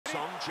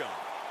Jung.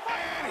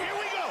 And here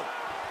we go.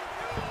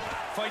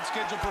 Fight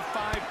scheduled for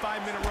 5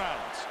 5-minute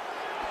rounds.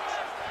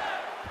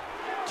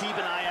 Keep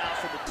an eye out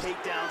for the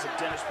takedowns of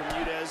Dennis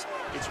Bermudez.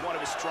 It's one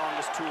of his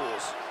strongest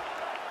tools.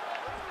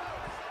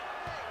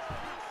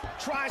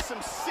 Tries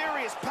some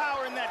serious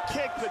power in that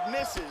kick, but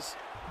misses.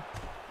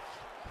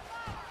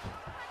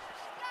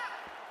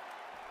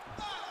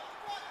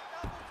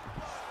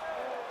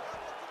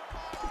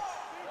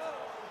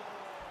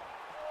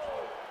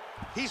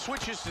 He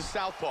switches to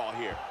southpaw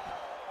here.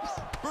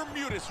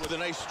 Bermudez with a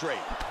nice straight.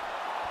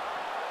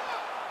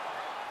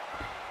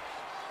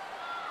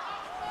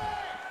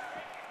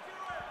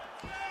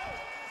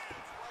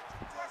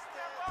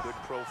 Good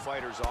pro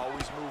fighters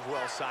always move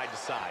well side to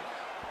side.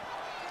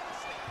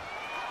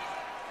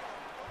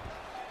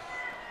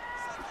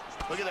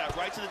 Look at that,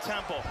 right to the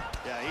temple.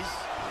 Yeah, he's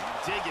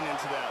digging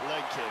into that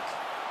leg kick.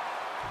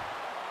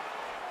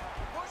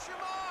 Push him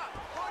up!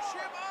 Push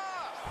him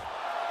up!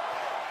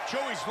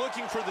 Joey's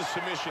looking for the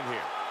submission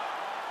here.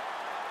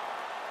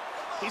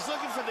 He's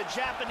looking for the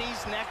Japanese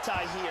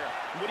necktie here.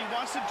 What he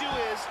wants to do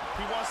is,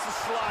 he wants to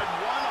slide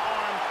one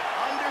arm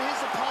under his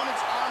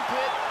opponent's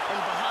armpit and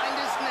behind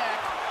his neck,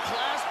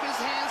 clasp his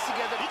hands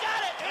together. He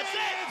got it! That's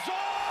it! It's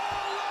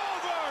all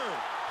over!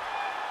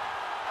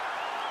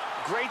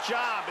 Great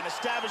job in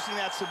establishing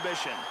that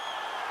submission.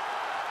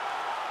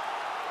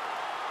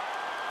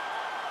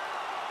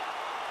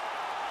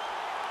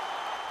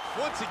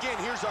 Once again,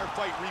 here's our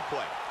fight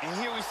replay. And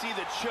here we see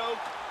the choke,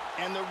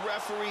 and the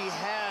referee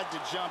had to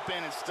jump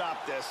in and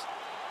stop this.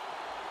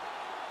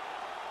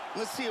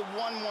 Let's see it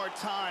one more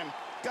time.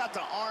 Got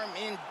the arm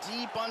in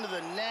deep under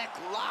the neck,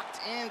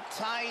 locked in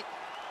tight,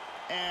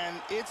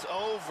 and it's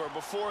over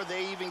before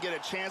they even get a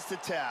chance to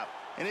tap.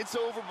 And it's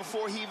over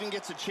before he even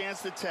gets a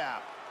chance to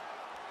tap.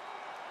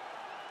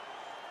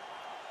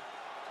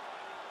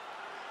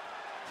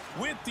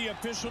 With the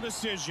official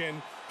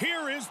decision,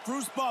 here is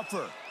Bruce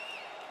Buffer.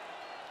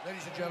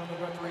 Ladies and gentlemen,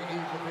 referee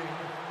Eve Levine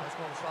has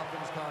called a stop to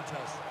this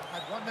contest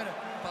at 1 minute,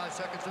 5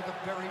 seconds of the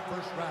very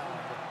first round.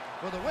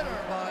 For the winner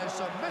by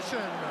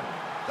submission,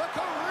 the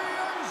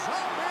Korean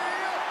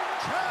Zombie,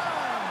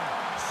 Chan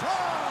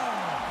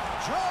Sung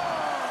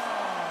Jung.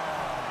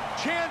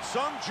 Chan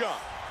Sung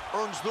Jung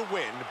earns the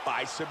win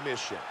by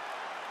submission.